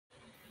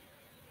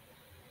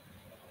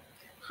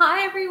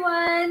Hi,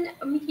 everyone.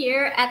 I'm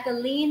here at the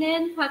Lean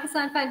In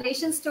Pakistan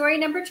Foundation story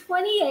number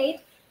 28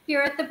 here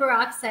at the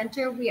Barak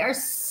Center. We are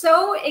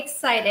so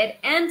excited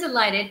and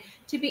delighted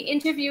to be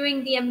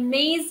interviewing the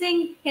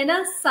amazing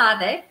Hena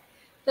Sadiq,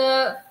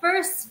 the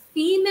first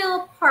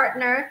female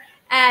partner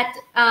at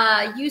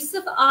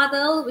Yusuf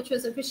Adil, which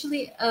was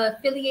officially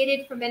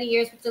affiliated for many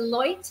years with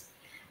Deloitte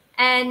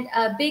and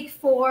a Big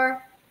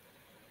Four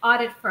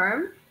audit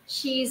firm.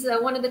 She's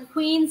one of the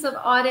queens of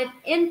audit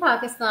in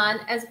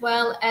Pakistan, as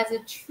well as a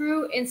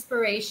true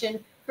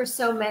inspiration for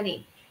so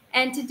many.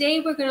 And today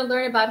we're going to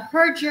learn about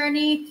her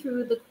journey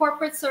through the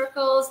corporate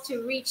circles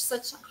to reach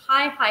such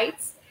high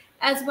heights,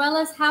 as well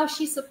as how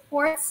she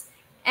supports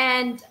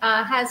and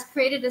has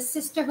created a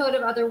sisterhood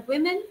of other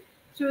women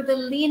through the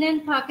Lean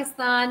In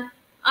Pakistan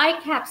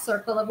ICAP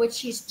circle, of which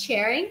she's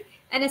chairing.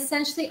 And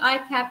essentially,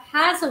 ICAP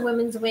has a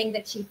women's wing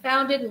that she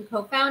founded and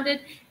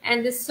co-founded,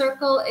 and this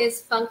circle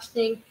is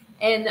functioning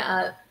in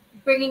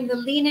bringing the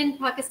Lean In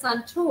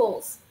Pakistan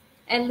tools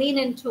and Lean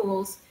In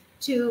tools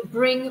to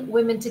bring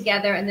women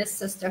together in this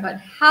sisterhood.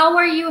 How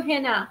are you,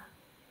 Hena?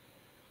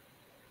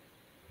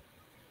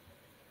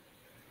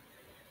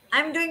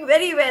 I'm doing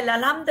very well,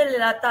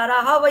 Alhamdulillah.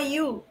 Tara, how are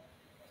you?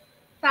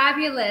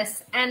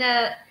 Fabulous. And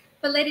a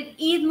belated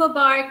Eid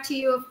Mubarak to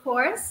you, of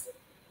course.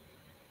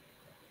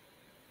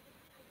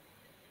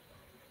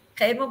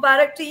 Khair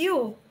Mubarak to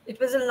you. It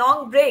was a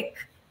long break.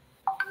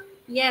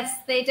 Yes,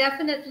 they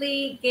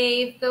definitely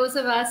gave those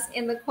of us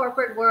in the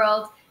corporate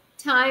world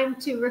time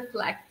to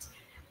reflect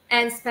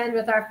and spend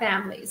with our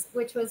families,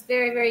 which was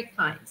very, very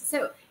kind.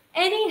 So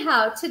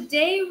anyhow,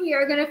 today we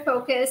are going to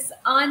focus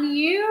on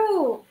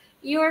you.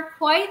 You are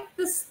quite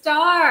the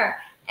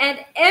star, and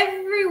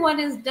everyone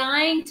is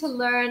dying to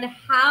learn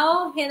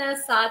how Hena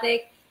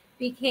Sadiq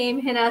became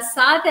Hena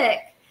Sadiq.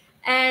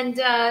 And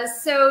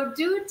so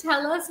do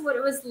tell us what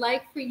it was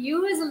like for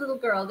you as a little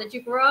girl. Did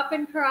you grow up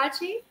in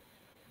Karachi?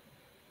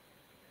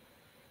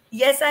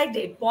 Yes, I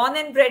did. Born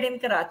and bred in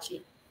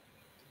Karachi.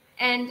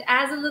 And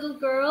as a little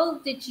girl,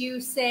 did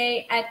you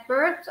say at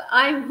birth,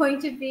 I'm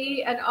going to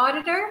be an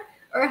auditor?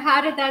 Or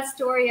how did that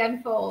story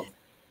unfold?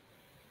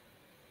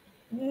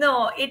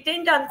 No, it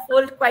didn't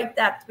unfold quite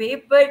that way.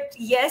 But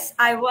yes,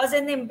 I was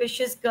an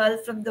ambitious girl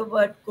from the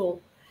word go.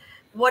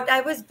 What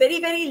I was very,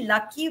 very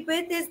lucky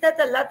with is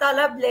that Allah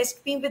Ta'ala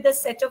blessed me with a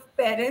set of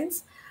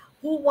parents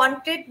who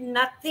wanted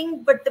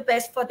nothing but the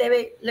best for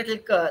their little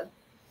girl.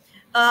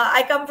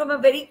 I come from a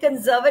very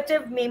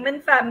conservative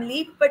Maiman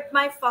family, but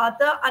my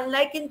father,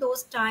 unlike in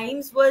those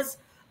times, was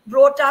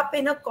brought up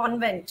in a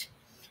convent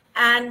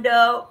and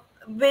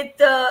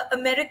with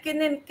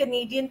American and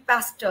Canadian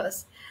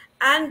pastors.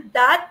 And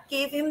that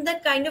gave him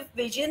the kind of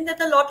vision that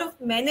a lot of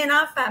men in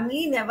our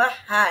family never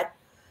had.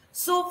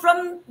 So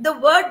from the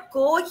word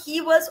go,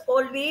 he was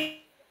always,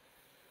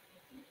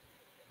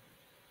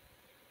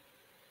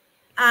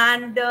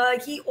 and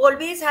he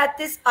always had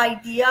this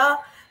idea,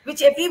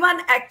 which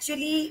everyone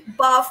actually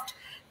buffed,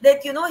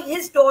 that, you know,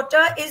 his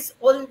daughter is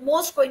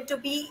almost going to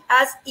be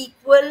as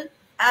equal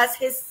as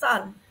his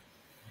son.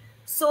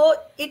 So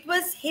it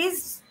was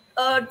his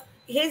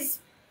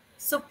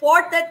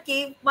support that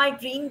gave my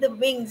dream the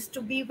wings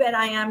to be where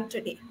I am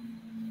today.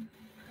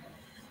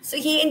 So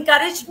he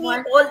encouraged me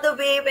all the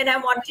way when I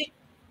wanted.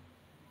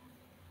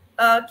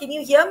 Can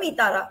you hear me,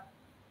 Tara?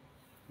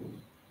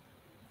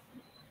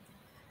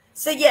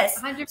 So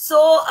yes, 100%.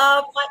 so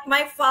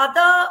my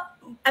father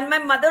and my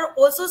mother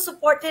also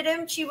supported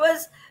him. She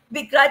was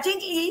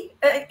begrudgingly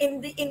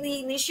in the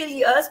initial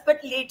years,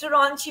 but later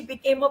on she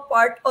became a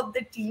part of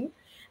the team,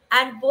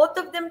 and both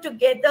of them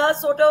together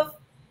sort of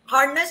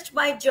harnessed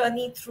my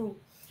journey through.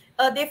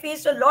 They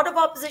faced a lot of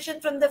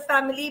opposition from the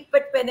family,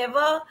 but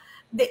whenever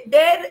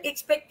their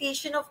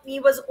expectation of me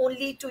was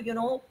only to, you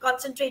know,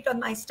 concentrate on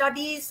my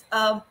studies,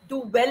 do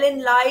well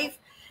in life.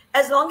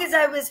 As long as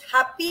I was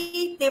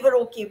happy, they were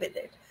okay with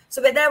it.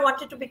 So whether I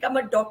wanted to become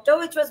a doctor,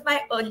 which was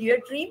my earlier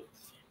dream,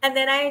 and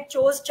then I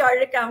chose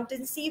chartered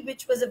accountancy,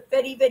 which was a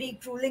very, very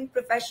grueling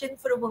profession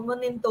for a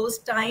woman in those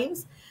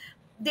times,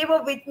 they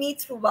were with me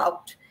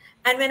throughout.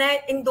 And when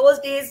in those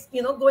days,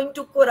 you know, going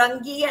to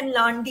Korangi and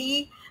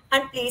Landi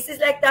and places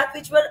like that,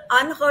 which were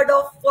unheard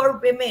of for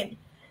women.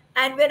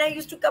 And when I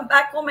used to come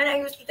back home and I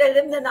used to tell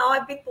them that now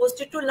I've been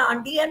posted to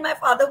Landi, and my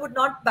father would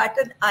not bat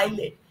an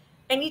eyelid.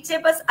 And he'd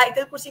say, "Bas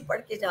Aital Kursi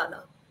pad ke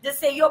jana. Just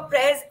say your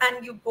prayers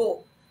and you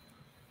go.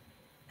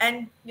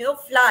 And, you know,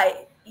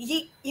 fly."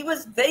 He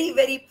was very,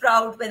 very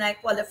proud when I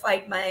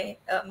qualified my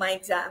my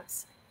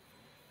exams.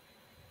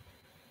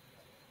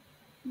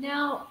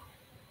 Now,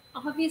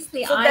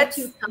 obviously, so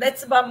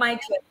that's about my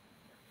journey.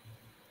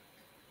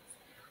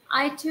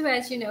 I too,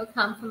 as you know,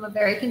 come from a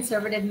very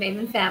conservative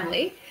Maiman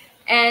family.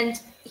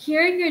 And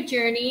hearing your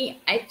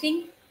journey, I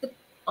think the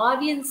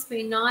audience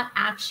may not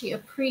actually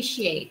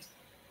appreciate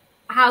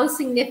how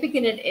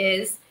significant it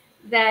is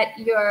that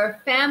your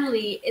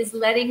family is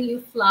letting you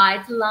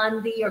fly to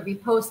Landi or be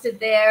posted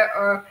there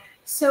or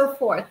so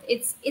forth.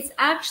 It's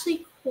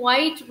actually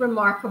quite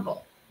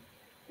remarkable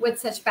with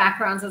such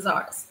backgrounds as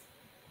ours.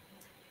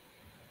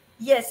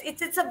 Yes,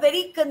 it's a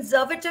very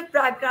conservative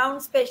background,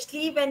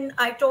 especially when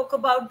I talk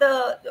about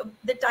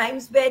the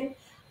times when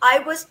I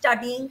was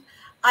studying.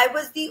 I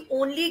was the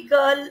only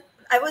girl.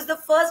 I was the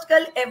first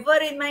girl ever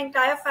in my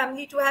entire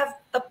family to have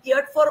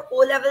appeared for O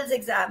levels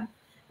exam.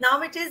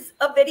 Now it is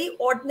a very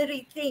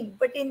ordinary thing,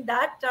 but in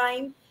that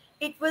time,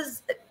 it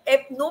was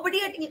nobody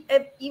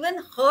had even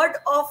heard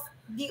of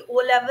the O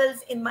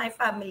levels in my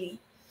family.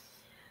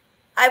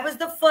 I was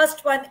the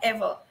first one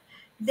ever.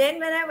 Then,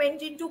 when I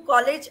went into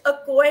college, a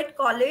co ed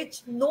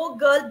college, no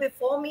girl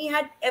before me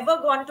had ever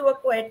gone to a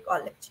co ed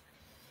college.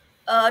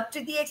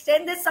 To the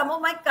extent that some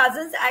of my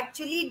cousins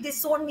actually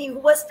disowned me who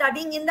were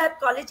studying in that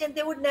college, and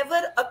they would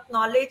never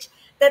acknowledge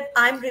that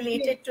I'm Your,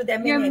 related to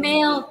them your in any way.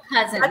 male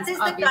That cousins, is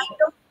the obviously.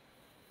 kind of,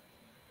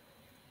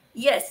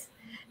 yes,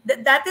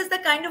 that is the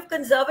kind of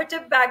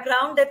conservative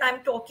background that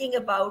I'm talking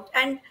about.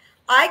 And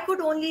I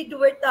could only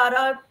do it,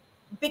 Tara,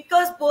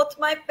 because both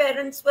my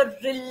parents were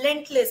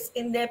relentless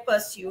in their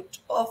pursuit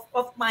of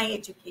my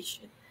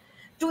education.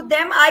 To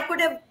them, I could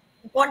have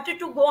wanted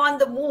to go on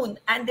the moon,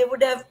 and they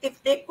would have,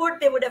 if they could,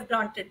 they would have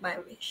granted my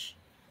wish.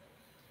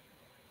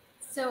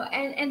 So,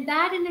 and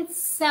that in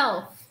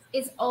itself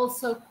is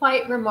also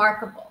quite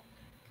remarkable,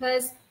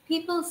 because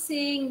people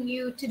seeing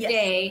you Yes.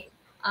 today,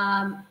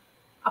 a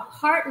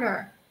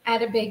partner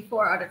at a big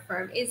four audit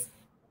firm, is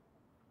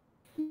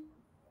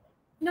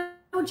no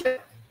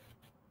joke.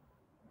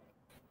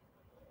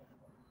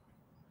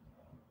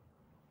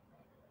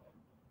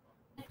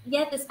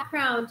 Yet this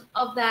background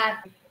of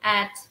that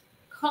at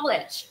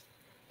college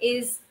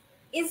is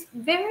is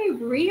very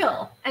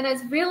real and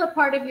as real a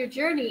part of your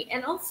journey.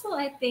 And also,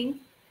 I think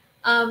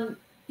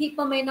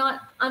people may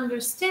not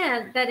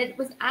understand that it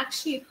was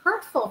actually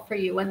hurtful for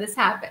you when this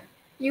happened.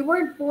 You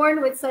weren't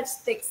born with such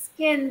thick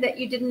skin that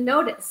you didn't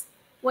notice.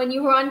 When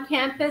you were on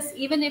campus,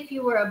 even if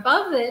you were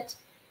above it,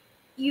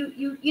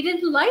 you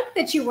didn't like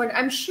that you weren't.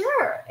 I'm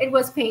sure it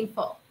was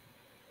painful.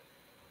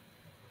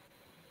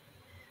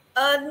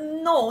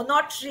 No,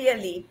 not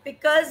really,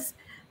 because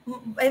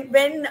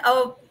when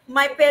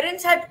my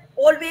parents had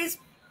always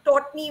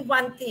taught me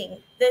one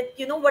thing, that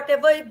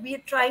whatever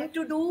we're trying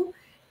to do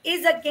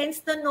is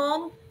against the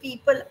norm.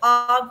 People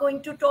are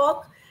going to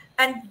talk,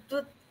 and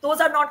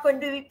those are not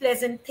going to be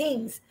pleasant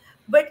things.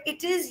 But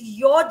it is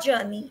your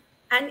journey,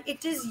 and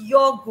it is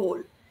your goal,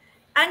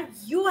 and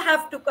you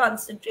have to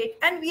concentrate.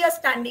 And we are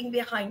standing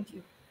behind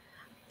you.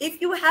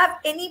 If you have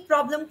any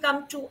problem,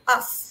 come to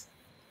us.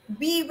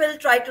 We will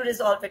try to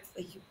resolve it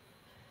for you.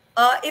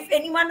 If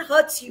anyone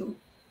hurts you,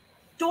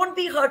 don't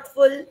be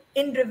hurtful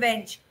in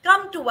revenge.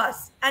 Come to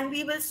us and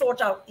we will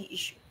sort out the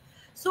issue.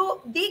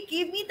 So they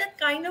gave me that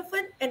kind of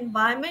an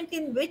environment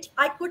in which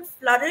I could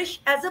flourish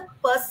as a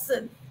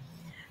person.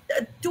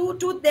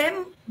 To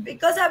them,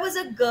 because I was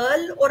a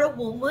girl or a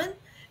woman,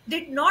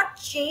 did not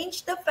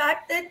change the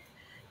fact that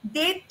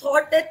they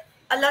thought that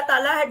Allah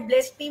Ta'ala had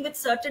blessed me with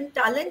certain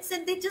talents,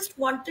 and they just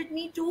wanted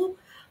me to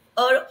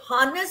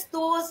harness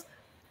those,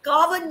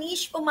 carve a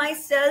niche for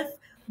myself,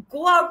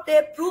 go out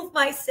there, prove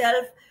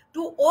myself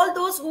to all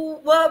those who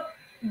were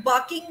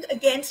barking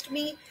against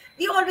me.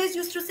 They always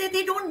used to say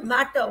they don't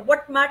matter.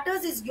 What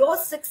matters is your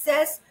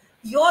success,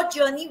 your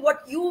journey,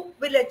 what you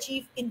will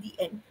achieve in the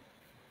end.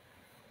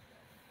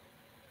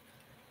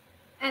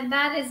 And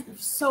that is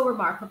so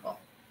remarkable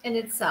in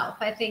itself.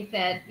 I think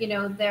that,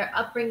 their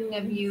upbringing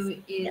of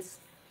you Yeah. is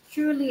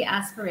truly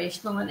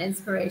aspirational and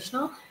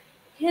inspirational.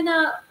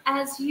 Hina,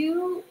 as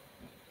you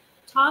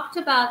talked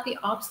about the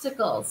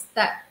obstacles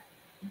that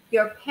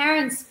your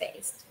parents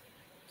faced,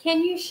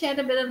 can you shed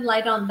a bit of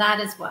light on that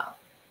as well?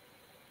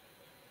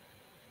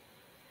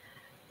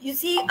 You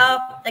see,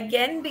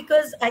 again,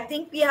 because I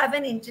think we have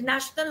an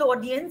international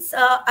audience,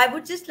 I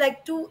would just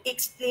like to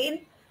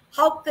explain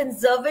how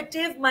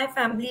conservative my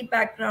family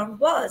background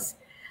was.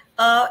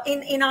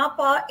 In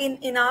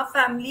our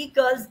family,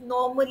 girls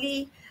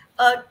normally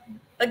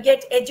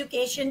get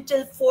education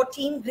till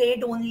 14th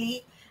grade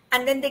only,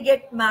 and then they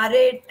get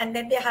married, and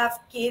then they have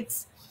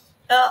kids.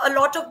 A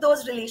lot of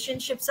those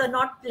relationships are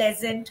not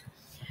pleasant.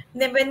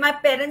 Then when my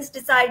parents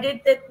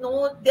decided that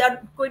no, they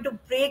are going to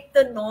break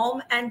the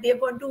norm and they're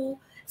going to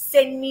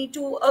send me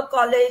to a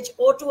college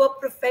or to a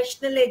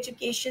professional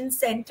education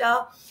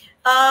center,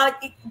 uh,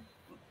 it-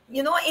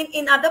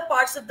 in other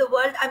parts of the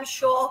world, I'm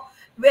sure,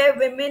 where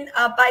women,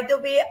 by the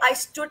way, I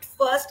stood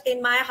first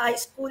in my high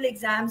school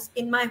exams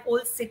in my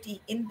whole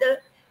city, in the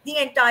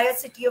entire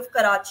city of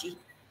Karachi.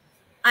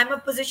 I'm a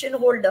position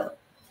holder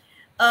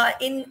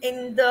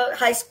in the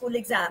high school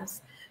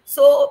exams.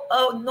 So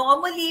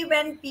normally,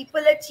 when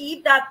people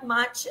achieve that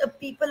much,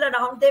 people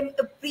around them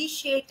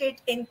appreciate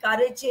it,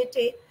 encourage it,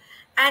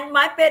 and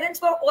my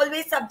parents were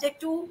always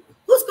subject to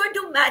who's going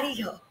to marry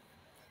her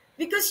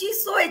because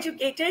she's so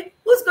educated.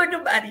 Who's going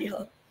to marry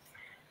her?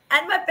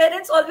 And my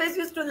parents always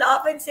used to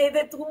laugh and say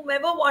that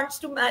whomever wants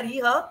to marry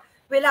her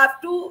will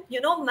have to,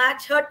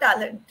 match her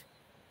talent.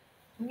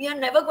 We are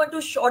never going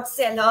to short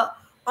sell her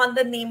on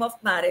the name of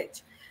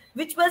marriage,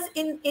 which was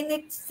in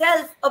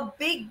itself a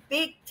big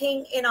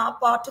thing in our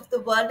part of the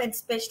world, and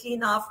especially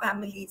in our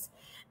families.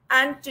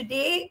 And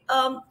today,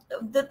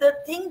 the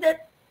thing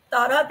that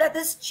Tara, that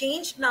has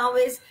changed now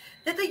is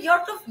that a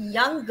lot of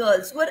young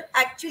girls who are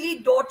actually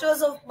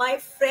daughters of my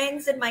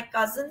friends and my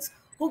cousins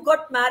who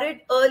got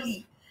married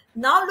early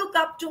now look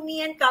up to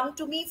me and come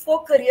to me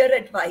for career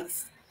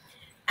advice.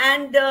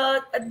 And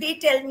they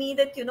tell me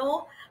that,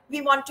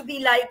 we want to be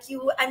like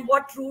you, and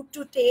what route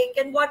to take,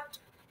 and what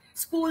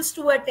schools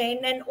to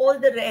attend, and all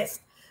the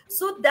rest.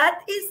 So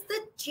that is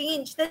the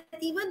change that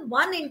even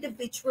one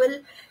individual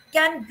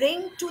can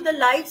bring to the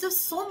lives of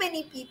so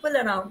many people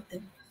around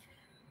them.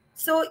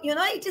 So,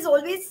 it is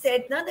always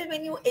said now that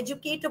when you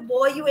educate a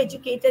boy, you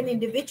educate an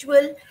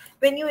individual.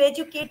 When you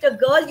educate a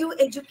girl, you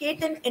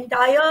educate an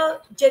entire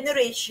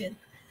generation.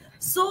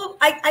 So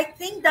I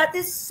think that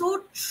is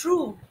so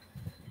true,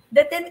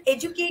 that an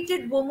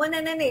educated woman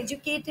and an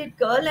educated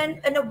girl,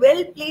 and a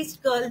well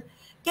placed girl,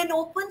 can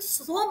open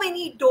so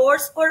many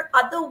doors for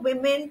other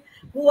women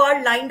who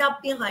are lined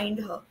up behind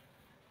her.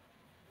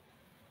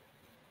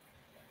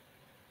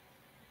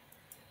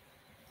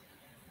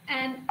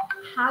 And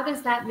how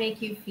does that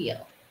make you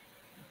feel?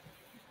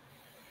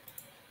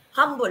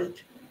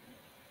 Humbled,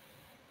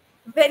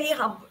 very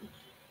humbled.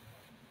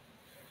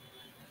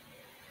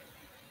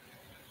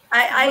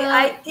 I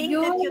Well, think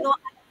that,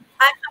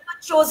 I'm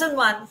a chosen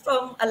one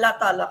from Allah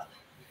Ta'ala,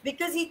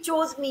 because He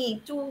chose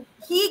me to,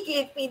 He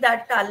gave me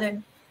that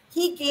talent.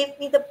 He gave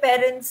me the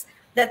parents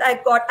that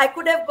I got. I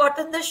could have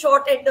gotten the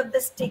short end of the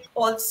stick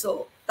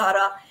also,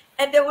 Tara,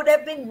 and there would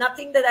have been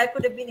nothing that I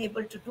could have been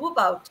able to do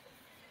about it.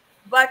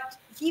 But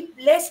He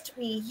blessed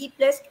me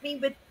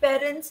with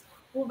parents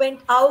who went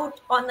out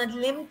on a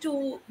limb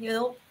to,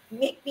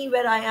 make me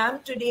where I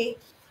am today.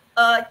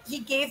 He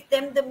gave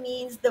them the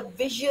means, the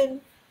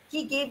vision.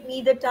 He gave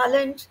me the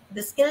talent,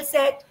 the skill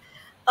set.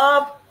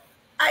 uh,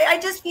 I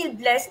just feel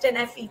blessed, and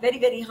I feel very,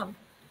 very humble.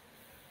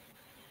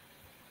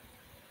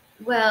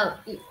 well,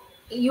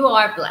 you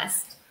are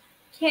blessed.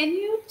 Can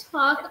you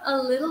talk a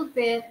little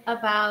bit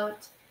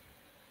about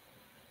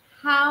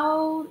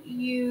how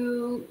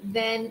you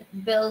then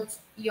built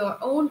your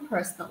own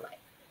personal life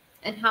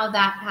and how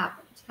that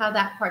happened, how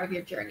that part of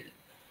your journey?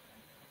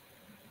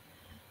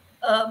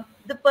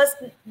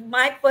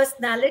 My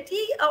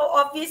personality,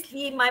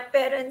 obviously my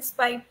parents,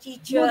 my No,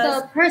 teachers,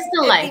 the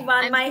personal life.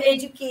 everyone, my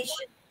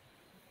education.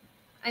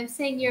 I'm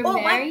saying you're Oh,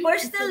 my married.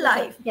 And so personal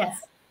life.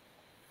 yes.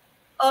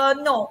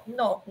 No,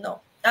 no,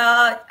 no.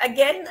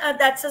 Again,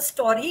 that's a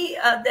story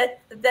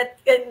that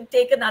can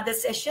take another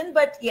session.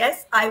 But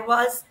yes, I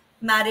was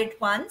married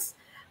once,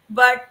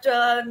 but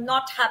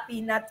not happy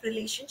in that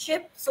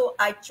relationship. So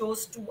I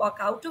chose to walk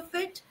out of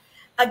it.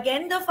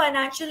 Again, the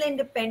financial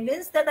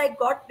independence that I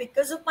got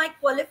because of my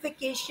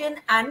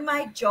qualification and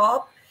my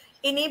job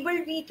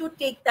enabled me to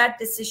take that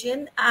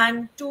decision,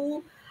 and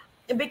to,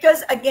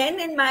 because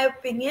again, in my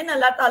opinion,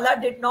 Allah Ta'ala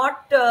did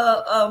not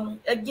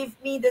give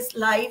me this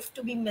life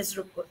to be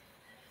miserable.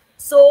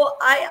 So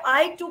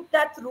I took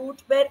that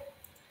route where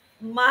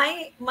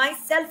my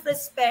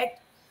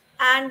self-respect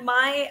and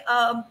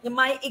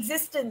my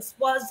existence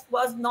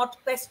was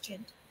not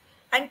questioned.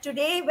 And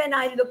today, when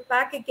I look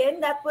back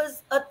again, that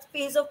was a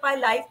phase of my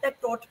life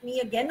that taught me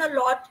again a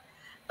lot,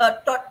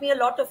 taught me a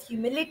lot of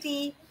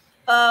humility,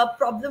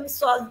 problem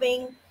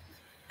solving.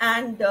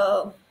 And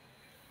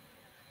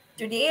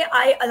today,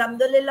 I,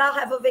 alhamdulillah,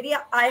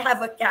 I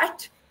have a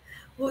cat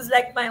who's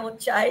like my own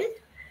child.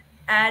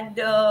 And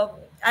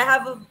I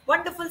have a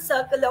wonderful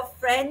circle of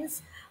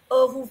friends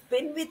who've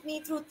been with me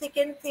through thick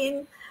and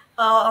thin.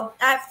 I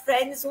have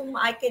friends whom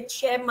I can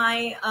share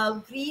my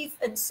grief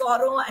and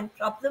sorrow and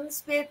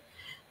problems with.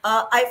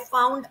 I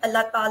found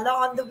Allah Ta'ala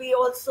on the way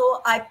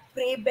also. I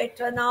pray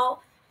better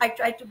now. I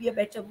try to be a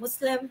better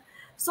Muslim.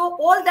 So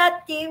all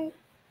that came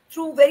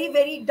through very,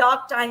 very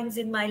dark times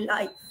in my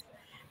life.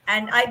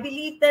 And I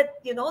believe that,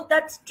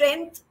 that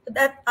strength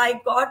that I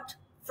got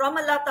from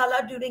Allah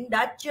Ta'ala during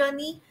that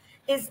journey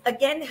is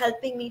again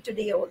helping me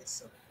today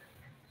also.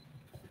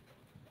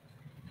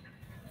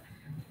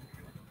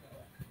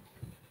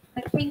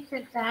 I think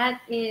that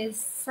that is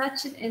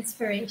such an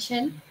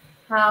inspiration.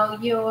 How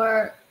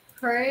your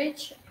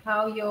courage,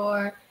 how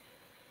your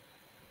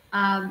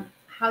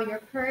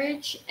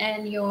courage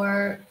and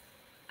your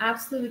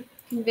absolute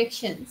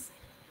convictions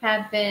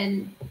have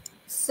been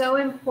so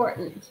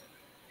important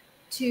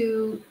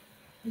to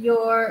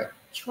your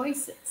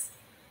choices.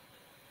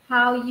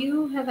 How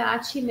you have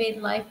actually made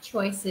life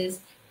choices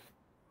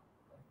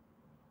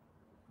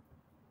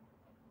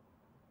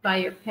by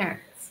your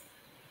parents.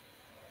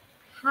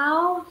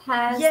 How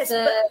has Yes,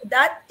 but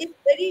that is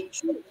very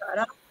true,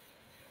 Tara.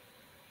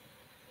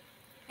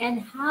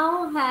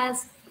 how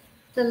has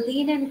the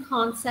lean in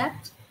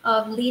concept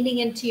of leaning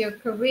into your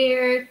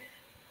career,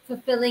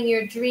 fulfilling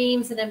your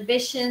dreams and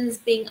ambitions,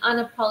 being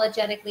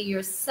unapologetically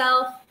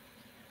yourself,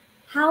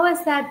 how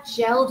has that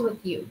gelled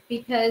with you?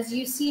 Because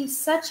you seem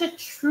such a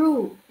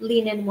true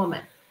lean in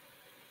woman.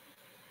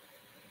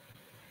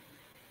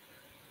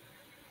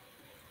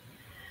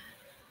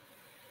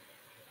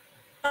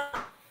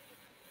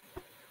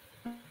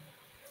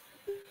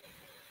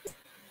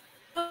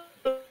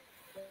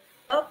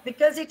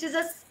 Because it is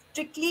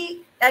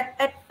strictly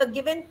at a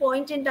given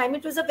point in time,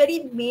 it was a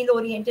very male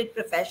oriented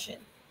profession.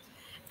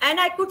 And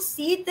I could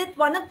see that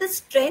one of the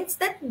strengths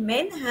that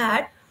men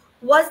had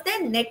was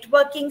their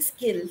networking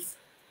skills.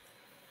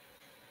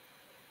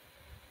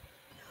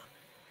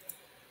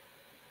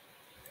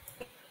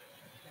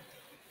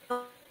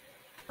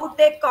 Out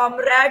their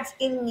comrades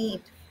in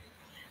need.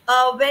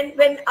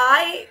 When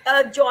I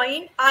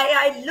joined,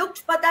 I looked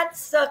for that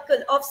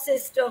circle of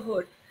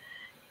sisterhood.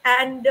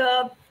 And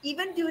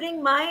even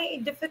during my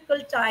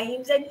difficult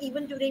times and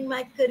even during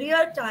my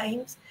career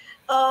times,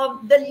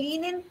 the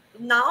lean in,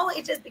 now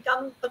it has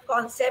become a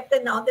concept,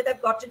 and now that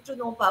I've gotten to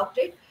know about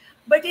it,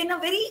 but in a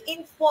very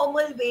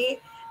informal way,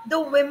 the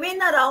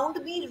women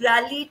around me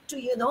rallied to,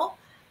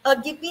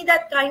 give me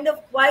that kind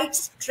of quiet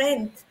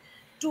strength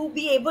to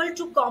be able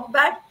to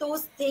combat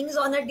those things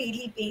on a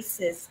daily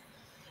basis.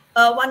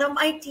 One of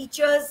my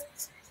teachers,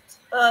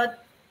 uh,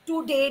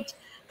 to date,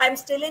 I'm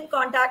still in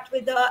contact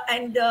with her,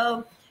 and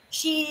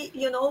she,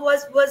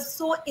 was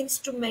so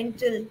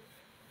instrumental.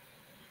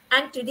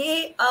 And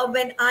today,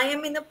 when I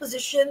am in a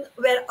position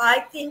where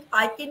I think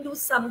I can do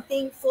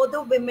something for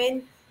the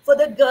women, for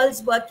the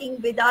girls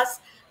working with us,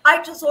 I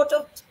to sort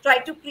of try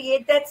to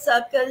create that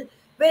circle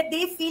where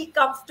they feel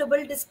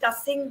comfortable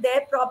discussing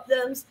their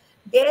problems,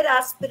 their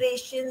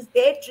aspirations,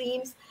 their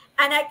dreams,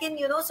 and I can,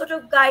 sort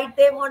of guide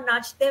them or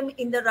nudge them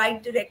in the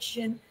right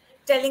direction,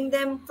 telling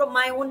them from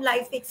my own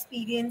life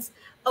experience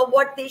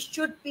what they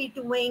should be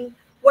doing,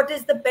 what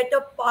is the better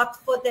path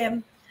for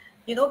them,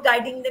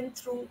 guiding them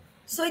through.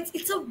 So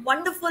it's a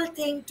wonderful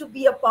thing to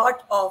be a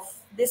part of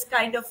this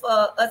kind of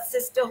a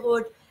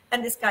sisterhood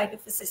and this kind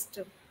of a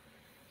system.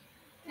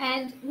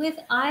 And with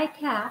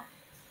ICAP,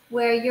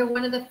 where you're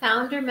one of the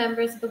founder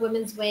members of the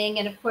Women's Wing,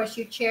 and of course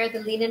you chair the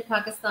Lean in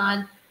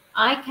Pakistan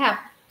ICAP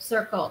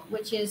circle,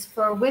 which is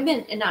for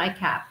women in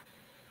ICAP,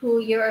 who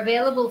you're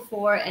available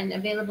for and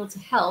available to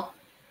help.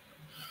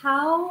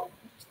 How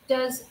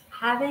does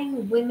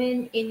having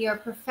women in your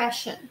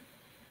profession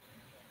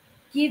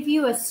give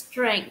you a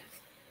strength?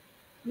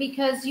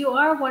 Because you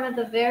are one of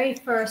the very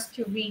first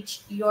to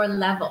reach your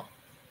level.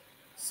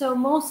 So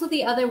most of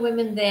the other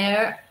women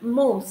there,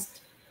 most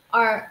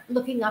are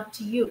looking up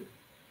to you.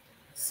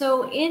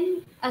 So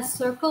in a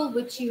circle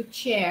which you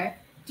chair,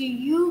 do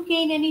you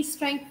gain any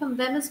strength from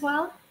them as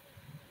well?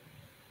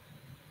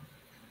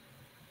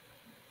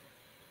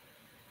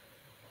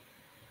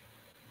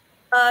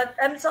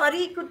 I'm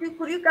sorry, could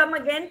you come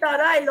again,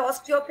 Tara? I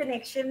lost your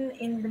connection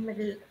in the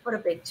middle for a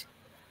bit.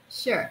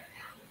 Sure.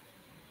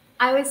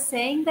 I was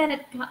saying that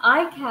at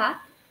ICAP,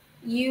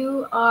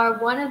 you are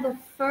one of the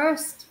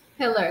first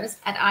pillars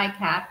at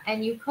ICAP,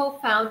 and you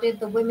co-founded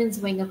the women's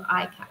wing of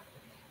ICAP.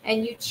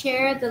 And you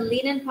chair the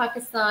Lean in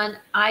Pakistan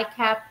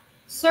ICAP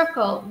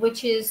Circle,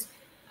 which is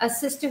a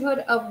sisterhood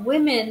of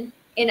women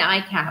in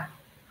ICAP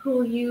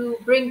who you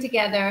bring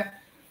together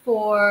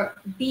for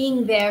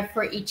being there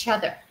for each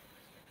other.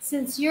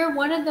 Since you're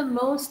one of the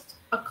most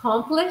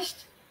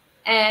accomplished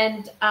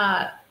and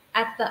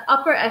at the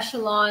upper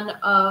echelon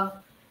of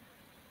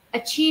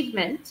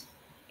achievement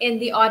in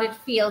the audit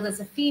field as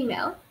a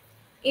female,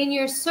 in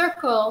your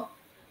circle,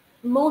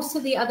 most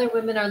of the other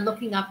women are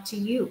looking up to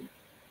you.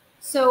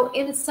 So,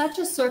 in such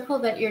a circle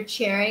that you're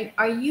chairing,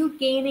 are you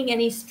gaining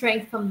any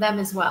strength from them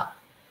as well?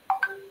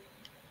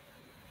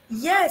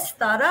 Yes,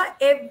 Tara.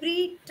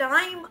 Every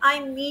time I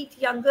meet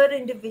younger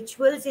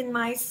individuals in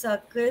my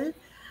circle,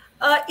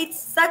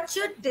 it's such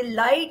a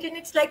delight and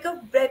it's like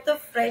a breath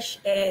of fresh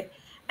air.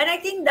 And I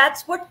think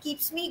that's what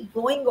keeps me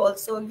going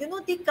also.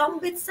 They come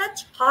with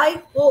such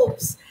high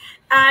hopes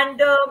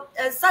and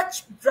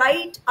such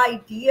bright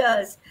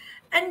ideas.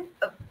 And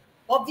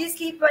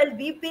obviously, while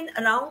we've been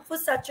around for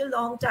such a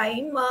long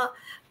time,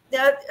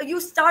 you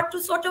start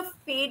to sort of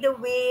fade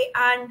away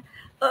and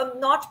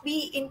not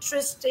be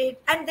interested,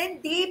 and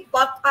then they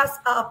buck us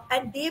up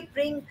and they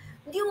bring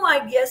new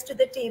ideas to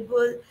the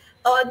table,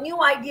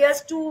 new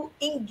ideas to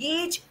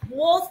engage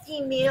more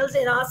females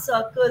in our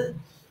circle,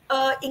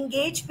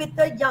 engage with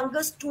the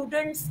younger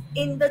students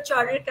in the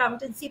chartered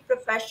accountancy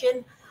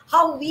profession,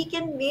 how we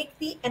can make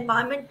the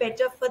environment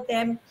better for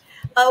them.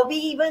 We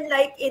even,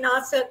 like in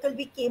our circle,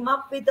 we came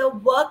up with a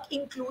work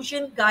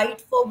inclusion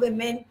guide for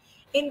women,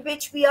 in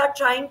which we are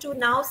trying to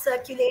now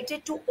circulate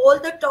it to all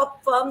the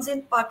top firms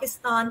in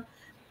Pakistan,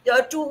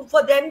 to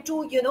for them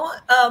to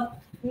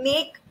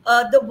make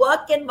the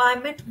work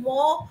environment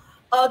more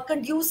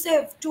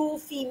conducive to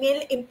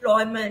female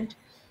employment.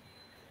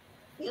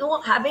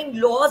 Having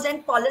laws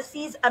and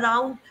policies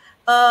around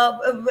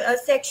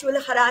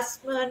sexual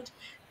harassment,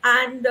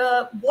 and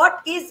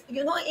what is,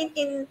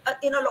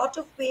 in a lot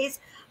of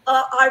ways,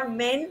 our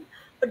men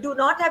do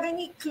not have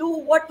any clue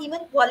what even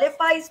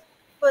qualifies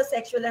for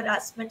sexual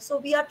harassment. So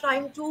we are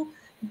trying to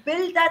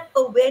build that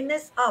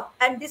awareness up,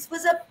 and this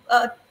was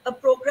a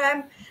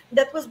program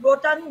that was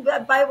brought on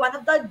by one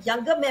of the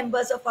younger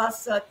members of our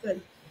circle,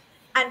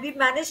 and we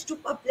managed to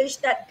publish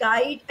that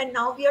guide, and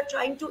now we are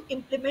trying to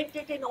implement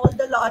it in all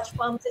the large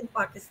firms in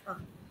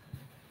Pakistan.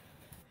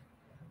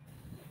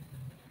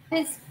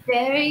 It's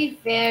very,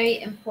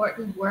 very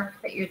important work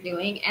that you're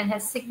doing and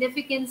has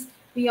significance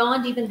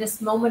beyond even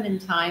this moment in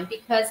time,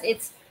 because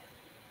it's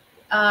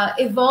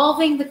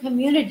evolving the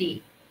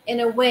community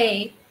in a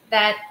way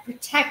that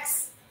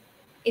protects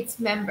its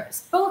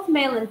members, both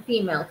male and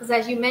female, because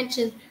as you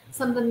mentioned,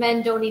 some of the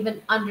men don't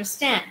even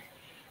understand.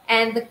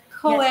 And the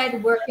co Yes.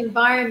 ed work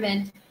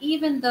environment,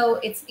 even though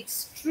it's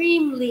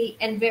extremely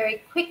and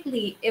very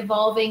quickly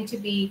evolving to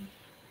be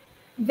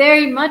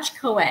very much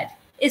co ed,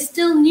 is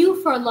still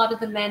new for a lot of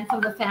the men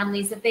from the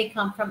families that they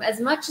come from, as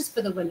much as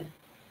for the women.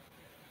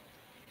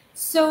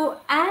 So,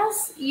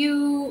 as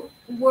you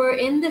were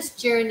in this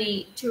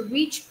journey to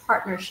reach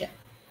partnership,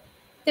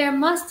 there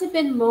must have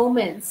been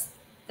moments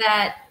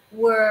that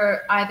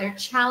were either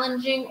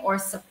challenging or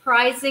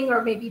surprising,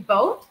 or maybe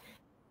both,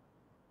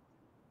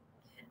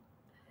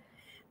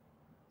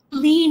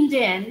 leaned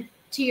in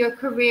to your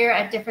career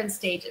at different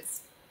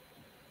stages.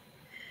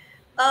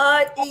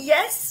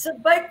 Yes,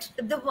 but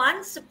the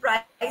one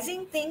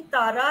surprising thing,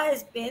 Tara,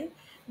 has been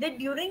that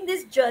during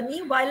this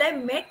journey, while I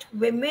met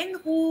women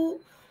who,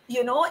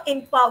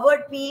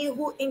 empowered me,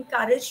 who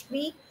encouraged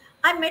me,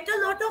 I met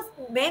a lot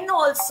of men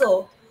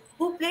also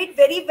who played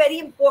very, very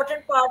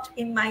important part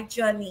in my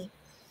journey.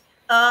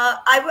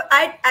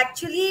 I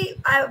actually,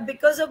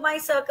 because of my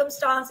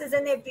circumstances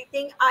and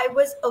everything, I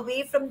was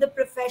away from the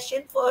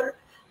profession for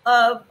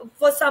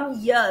some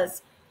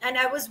years, and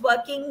I was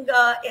working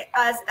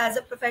as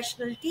a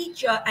professional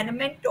teacher and a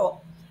mentor.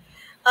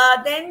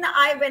 Then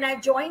when I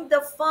joined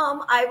the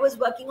firm, I was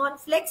working on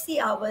flexi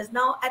hours.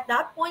 Now, at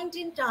that point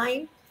in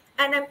time,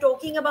 and I'm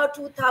talking about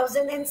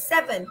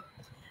 2007,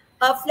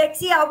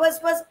 flexi hours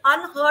was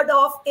unheard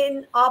of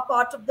in our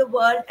part of the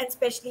world, and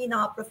especially in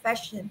our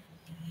profession,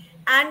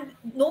 and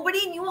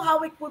nobody knew how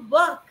it would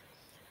work.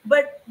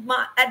 But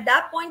at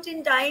that point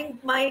in time,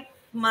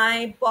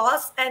 my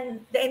boss,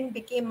 and then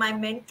became my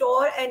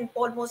mentor and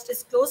almost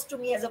as close to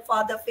me as a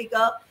father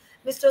figure,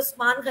 Mr.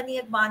 Usman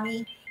Ghani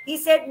Advani, he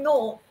said,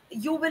 no,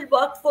 you will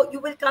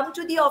come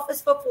to the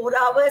office for 4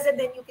 hours, and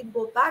then you can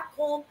go back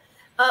home,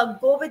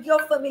 go with your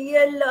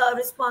familial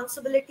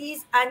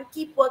responsibilities, and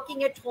keep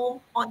working at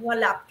home on your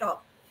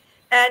laptop.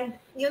 And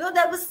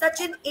that was such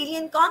an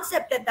alien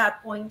concept at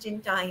that point in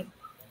time,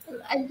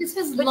 And this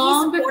was but he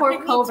long before supported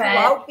me COVID,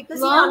 throughout because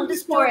he long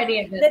before understood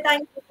any of this. that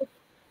I'm,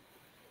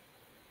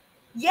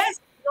 yes,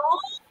 long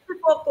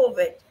before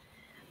COVID.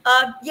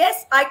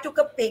 Yes, I took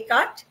a pay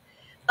cut.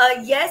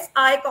 Yes,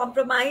 I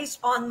compromised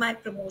on my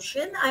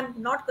promotion. I'm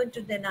not going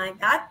to deny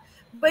that.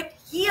 But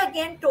he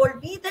again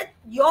told me that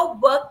your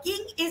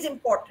working is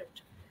important.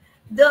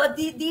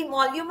 The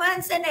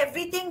emoluments and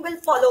everything will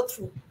follow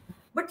through,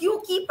 but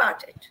you keep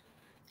at it.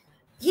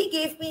 He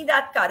gave me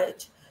that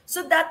courage.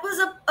 So that was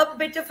a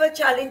bit of a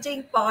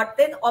challenging part.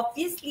 Then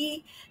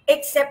obviously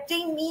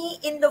accepting me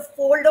in the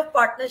fold of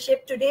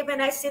partnership. Today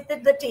when I sit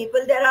at the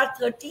table, there are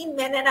 13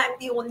 men and I'm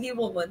the only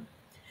woman.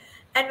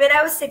 And when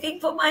I was sitting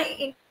for my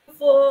interview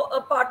for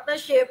a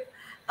partnership,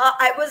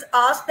 I was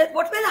asked that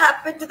what will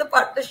happen to the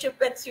partnership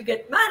once you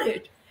get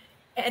married.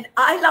 And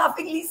I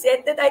laughingly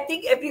said that I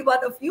think every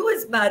one of you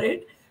is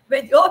married.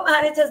 When your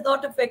marriage has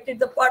not affected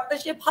the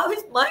partnership, how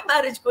is my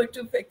marriage going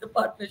to affect the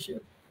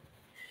partnership?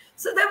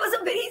 So there was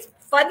a very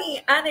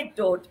funny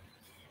anecdote.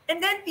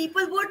 And then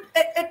people would,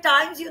 at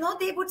times,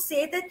 they would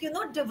say that,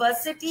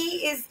 diversity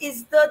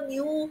is the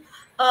new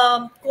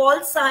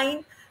call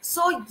sign.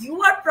 So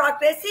you are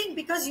progressing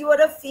because you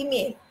are a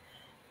female.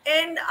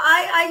 And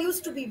I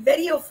used to be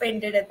very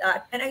offended at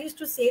that. And I used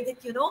to say that,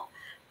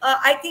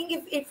 I think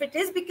if it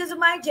is because of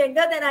my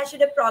gender, then I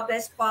should have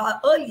progressed far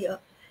earlier.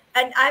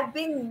 And I've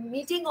been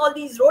meeting all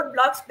these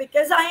roadblocks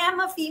because I am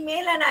a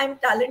female and I'm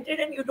talented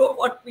and you don't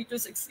want me to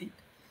succeed.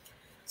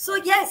 So,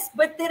 yes,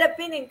 but there have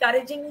been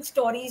encouraging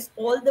stories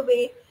all the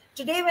way.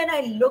 Today, when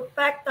I look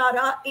back,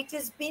 Tara, it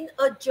has been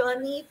a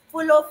journey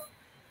full of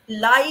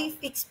life,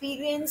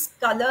 experience,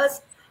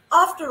 colors.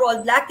 After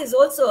all, black is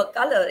also a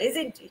color,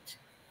 isn't it?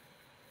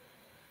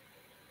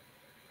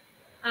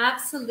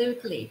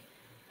 Absolutely.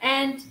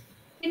 And,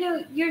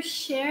 you're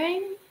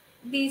sharing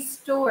these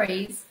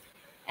stories,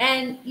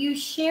 and you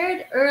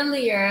shared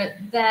earlier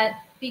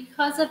that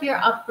because of your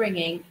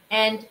upbringing,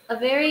 and a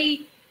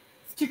very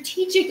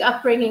strategic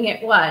upbringing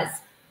it was,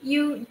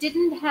 you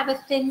didn't have a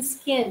thin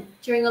skin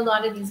during a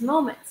lot of these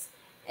moments.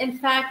 In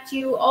fact,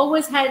 you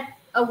always had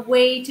a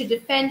way to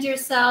defend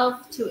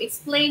yourself, to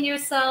explain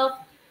yourself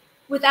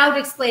without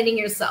explaining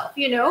yourself,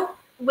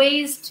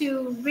 ways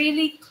to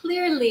really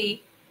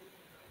clearly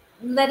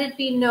let it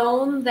be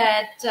known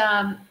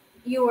that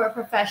you were a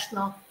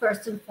professional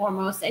first and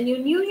foremost, and you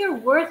knew your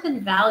worth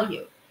and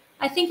value.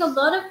 I think a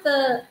lot of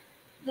the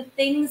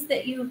things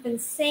that you've been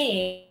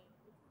saying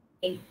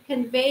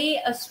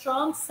convey a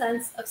strong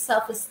sense of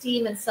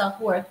self-esteem and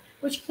self-worth,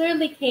 which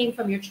clearly came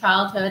from your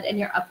childhood and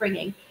your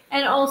upbringing,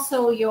 and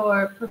also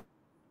your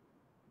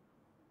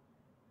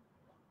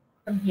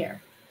from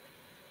here.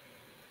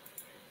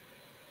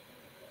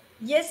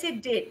 Yes,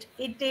 it did.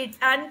 It did.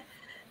 And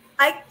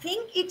I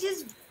think it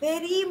is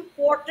very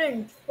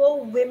important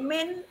for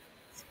women,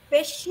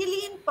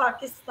 especially in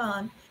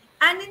Pakistan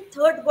and in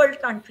third world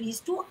countries,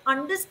 to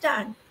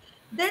understand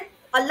that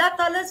Allah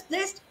Ta'ala has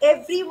blessed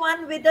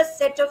everyone with a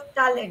set of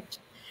talent.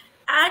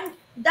 And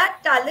that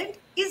talent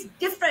is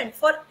different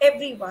for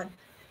everyone.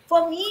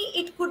 For me,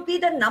 it could be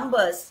the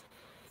numbers.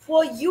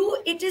 For you,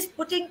 it is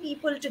putting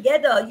people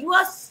together. You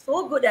are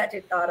so good at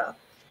it, Tara.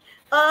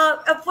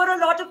 For a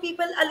lot of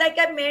people,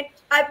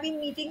 I've been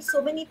meeting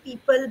so many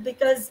people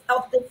because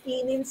of the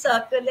scene in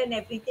Circle and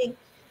everything.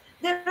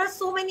 There are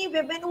so many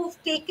women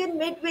who've taken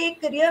midway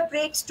career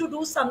breaks to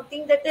do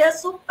something that they are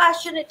so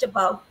passionate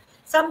about,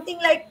 something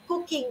like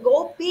cooking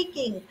or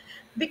baking,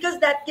 because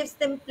that gives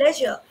them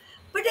pleasure.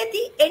 But at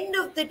the end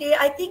of the day,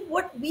 I think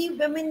what we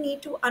women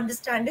need to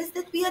understand is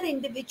that we are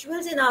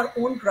individuals in our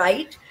own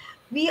right.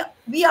 We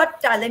are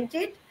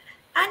talented,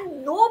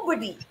 and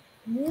nobody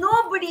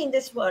in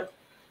this world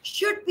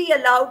should be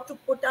allowed to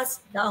put us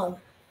down.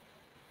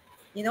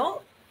 You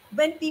know,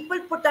 when people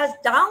put us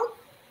down,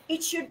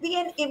 it should be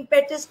an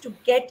impetus to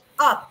get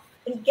up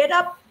and get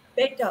up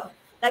better,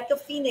 like a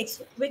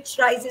phoenix which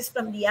rises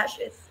from the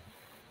ashes.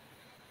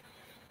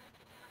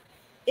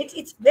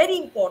 It's very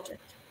important.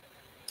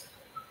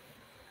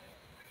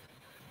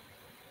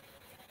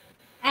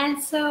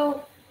 And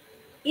so,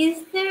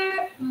 is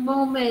there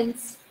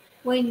moments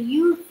when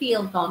you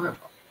feel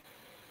vulnerable?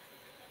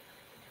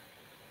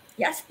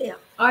 Yes, they are.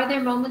 Are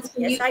there moments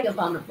when Yes, you I feel do.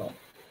 vulnerable?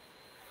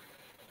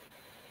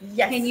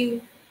 Yes. Do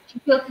you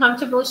feel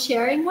comfortable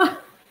sharing one?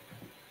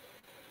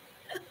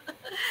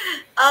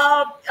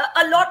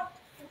 A lot.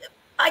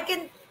 I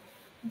can.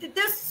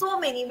 There's so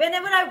many.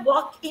 Whenever I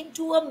walk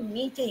into a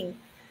meeting,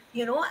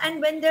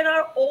 and when there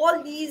are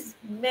all these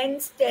men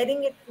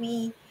staring at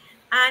me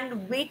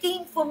and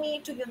waiting for me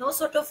to,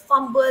 sort of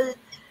fumble,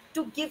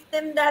 to give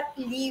them that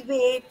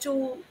leeway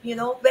to,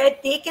 where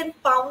they can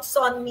pounce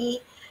on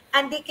me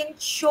and they can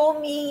show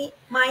me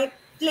my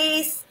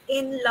place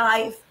in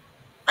life.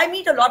 I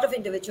meet a lot of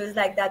individuals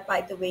like that,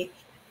 by the way.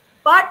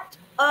 But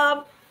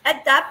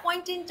at that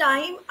point in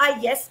time,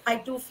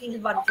 I do feel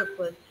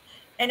vulnerable,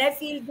 and I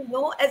feel,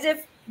 as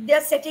if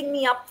they're setting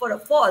me up for a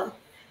fall.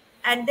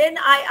 And then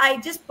I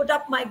just put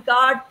up my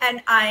guard,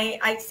 and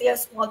I say a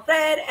small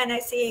prayer, and I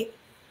say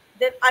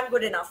that I'm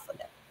good enough for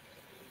them.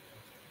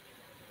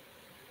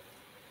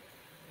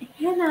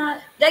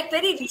 Hannah, Like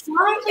very recently,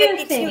 what do you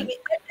excuse think? me,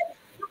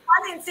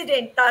 one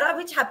incident, Tara,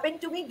 which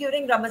happened to me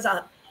during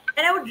Ramazan,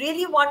 and I would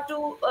really want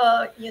to,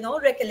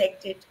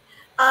 recollect it.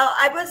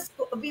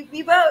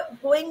 We were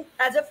going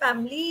as a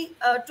family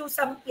to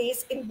some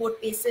place in Boat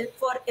Basin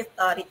for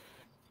iftari,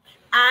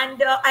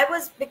 and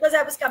because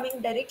I was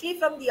coming directly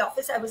from the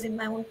office, I was in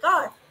my own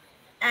car.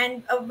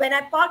 And when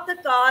I parked the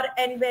car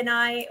and when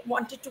I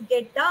wanted to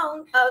get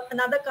down,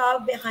 another car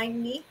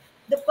behind me,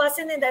 the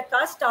person in that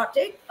car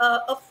started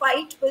a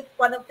fight with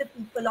one of the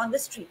people on the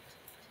street.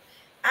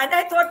 And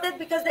I thought that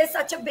because there's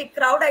such a big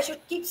crowd, I should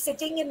keep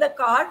sitting in the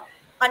car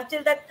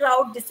until that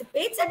crowd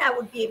dissipates and I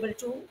would be able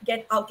to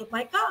get out of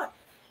my car.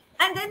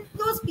 And then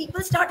those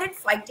people started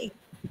fighting.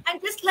 And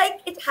just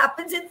like it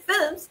happens in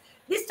films,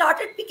 they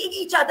started picking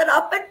each other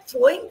up and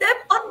throwing them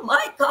on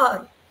my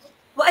car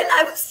while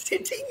I was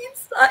sitting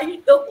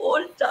inside the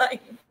whole time.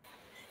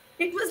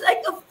 It was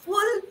like a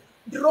full,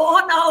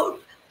 drawn out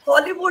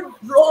Hollywood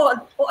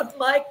brawl on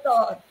my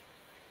car.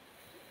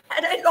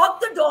 And I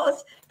locked the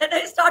doors and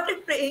I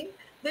started praying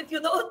that,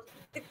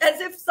 as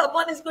if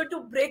someone is going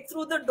to break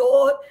through the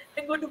door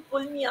and going to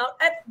pull me out.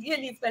 I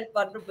really felt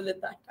vulnerable at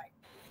that time.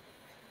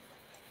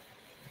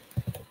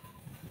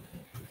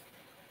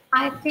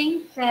 I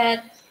think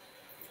that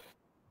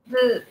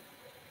the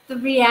the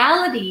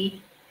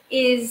reality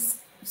is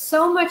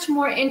so much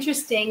more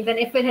interesting than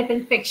if it had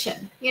been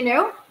fiction.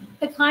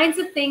 The kinds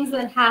of things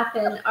that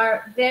happen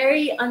are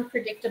very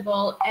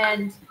unpredictable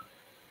and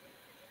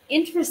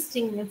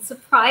interesting and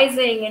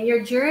surprising, and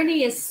your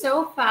journey is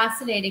so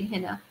fascinating,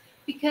 Hina,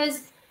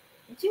 because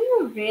do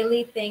you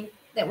really think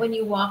that when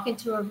you walk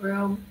into a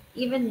room,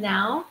 even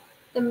now,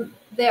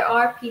 there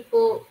are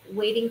people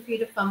waiting for you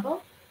to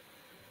fumble?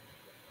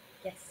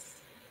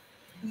 Yes.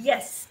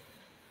 Yes.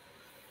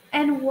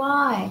 And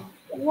why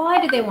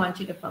do they want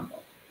you to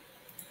fumble?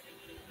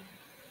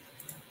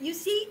 You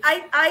see,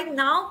 I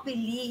now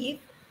believe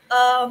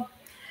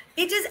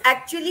it is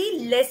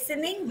actually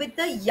lessening with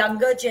the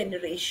younger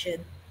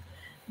generation,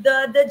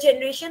 the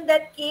generation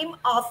that came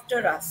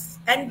after us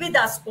and with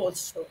us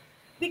also,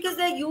 because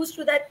they're used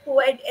to that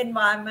co-ed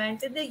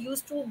environment and they're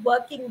used to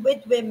working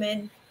with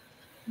women.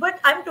 But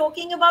I'm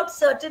talking about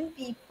certain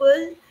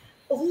people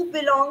who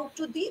belong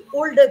to the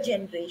older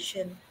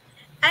generation.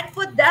 And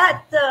for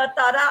that,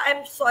 Tara,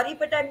 I'm sorry,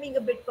 but I'm being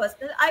a bit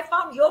personal. I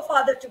found your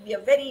father to be a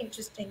very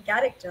interesting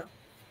character.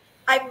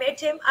 I met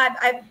him.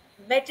 I've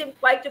met him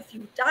quite a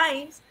few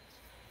times,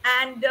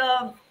 and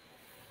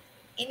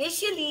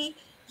initially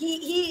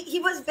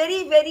he was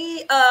very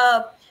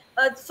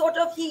sort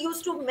of, he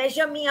used to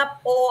measure me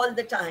up all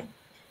the time,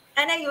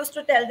 and I used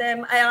to tell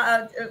them,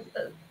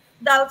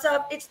 Dawood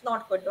sahab, it's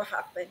not going to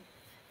happen.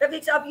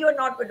 Rafiq sahab, you're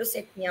not going to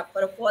set me up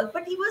for a fall.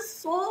 But he was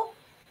so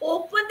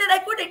open that I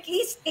could at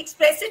least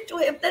express it to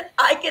him that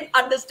I can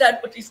understand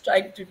what he's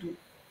trying to do.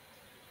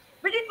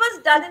 but it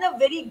was done in a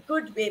very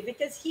good way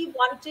because he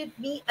wanted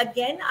me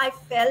again. I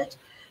felt,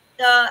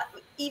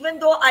 even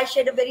though I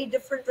shared a very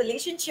different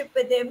relationship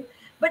with him,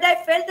 but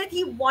I felt that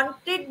he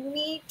wanted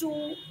me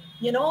to,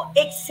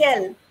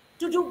 excel,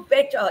 to do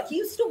better. He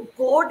used to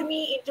goad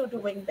me into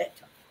doing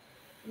better.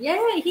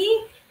 Yeah,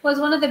 he was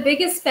one of the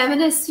biggest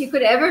feminists you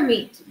could ever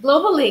meet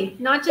globally,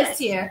 not just Yes,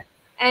 here.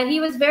 And he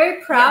was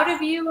very proud yes,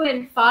 of you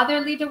and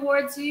fatherly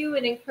towards you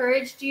and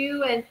encouraged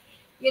you. And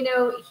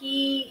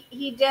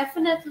he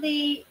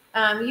definitely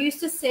used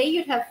to say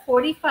you'd have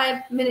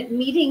 45-minute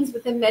meetings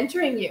with him,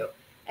 mentoring you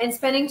and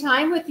spending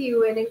time with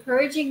you and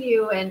encouraging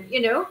you. And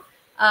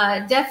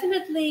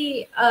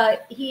definitely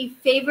he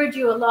favored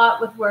you a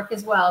lot with work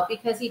as well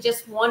because he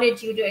just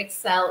wanted you to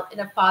excel in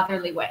a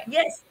fatherly way.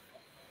 yes.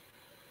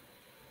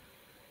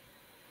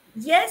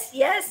 Yes,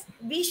 yes,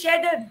 we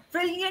shared a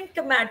brilliant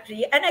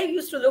camaraderie, and I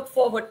used to look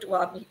forward to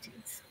our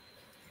meetings.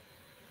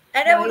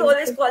 And I No, would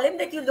always call him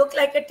that you look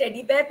like a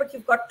teddy bear, but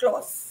you've got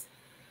claws.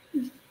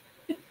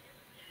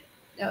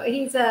 no,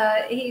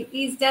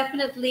 he's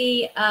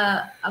definitely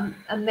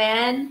a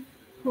man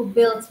who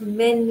built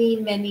many,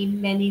 many,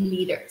 many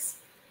leaders,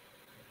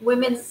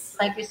 women Yes,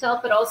 like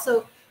yourself, but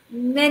also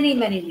many,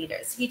 many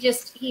leaders.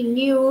 He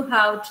knew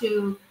how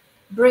to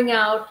bring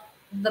out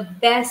the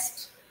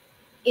best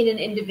in an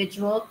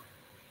individual,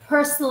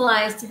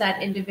 personalized to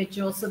that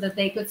individual so that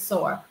they could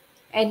soar.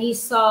 And he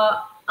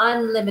saw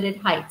unlimited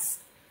heights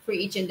for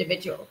each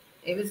individual.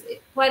 It was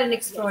quite an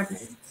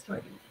extraordinary, yes,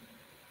 extraordinary.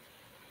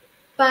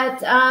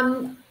 But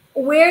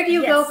where do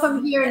you go yes.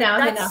 from here now,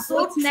 That's Hina? so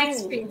What's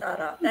next for true, you?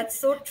 Tara. That's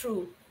so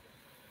true.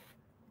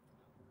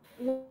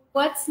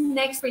 What's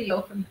next for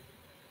you from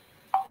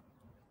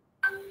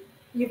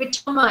you've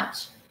achieved so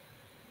much?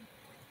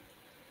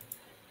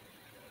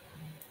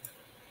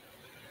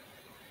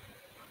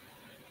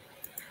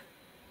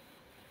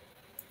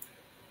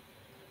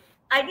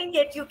 I didn't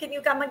get you. Can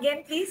you come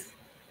again, please?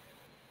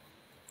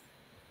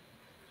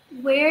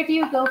 Where do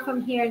you go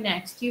from here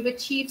next? You've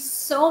achieved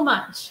so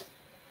much.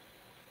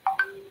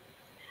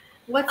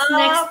 What's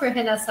next Uh, for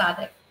Hena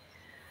Sadiq?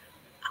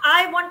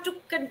 I want to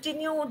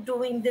continue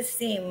doing the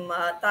same,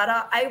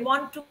 Tara. I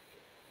want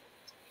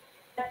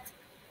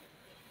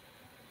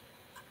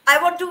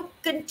to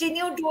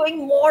continue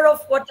doing more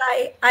of what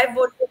I've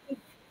already.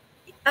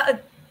 Uh,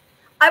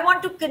 I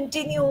want to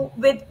continue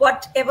with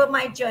whatever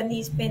my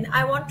journey's been.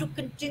 I want to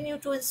continue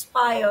to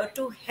inspire,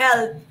 to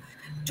help,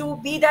 to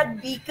be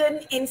that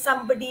beacon in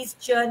somebody's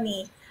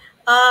journey.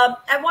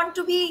 I want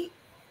to be,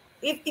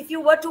 if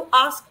you were to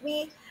ask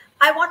me,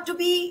 I want to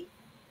be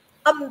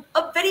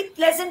a very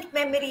pleasant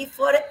memory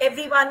for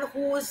everyone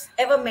who's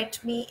ever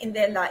met me in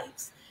their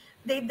lives.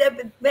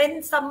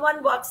 When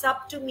someone walks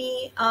up to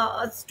me,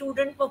 a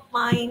student of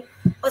mine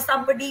or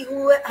somebody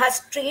who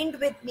has trained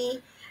with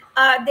me,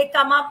 they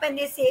come up and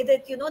they say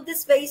that,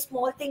 this very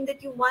small thing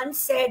that you once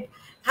said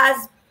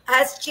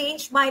has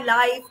changed my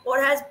life or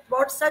has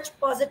brought such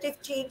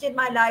positive change in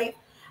my life.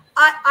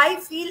 I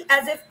feel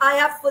as if I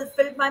have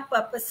fulfilled my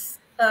purpose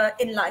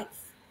in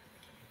life.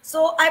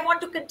 So I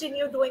want to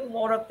continue doing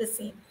more of the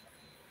same.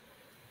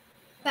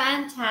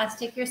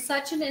 Fantastic. You're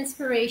such an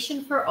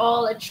inspiration for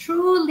all, a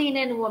true lean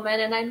in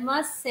woman. And I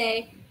must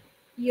say,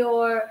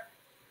 you're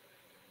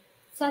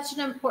such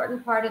an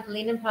important part of the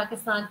Lean in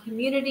Pakistan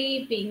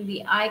community, being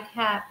the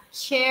ICAP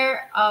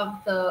chair of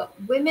the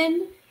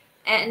women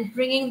and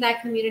bringing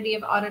that community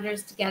of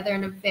auditors together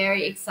in a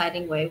very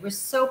exciting way. We're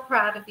so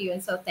proud of you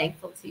and so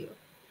thankful to you.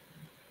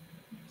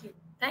 Thank you.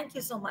 Thank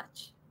you so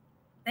much.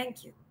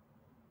 Thank you.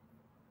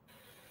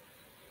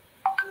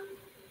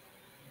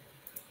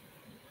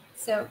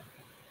 So,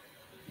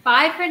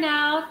 bye for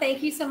now.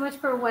 Thank you so much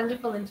for a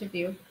wonderful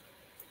interview.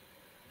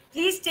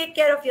 Please take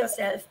care of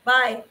yourself.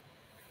 Bye.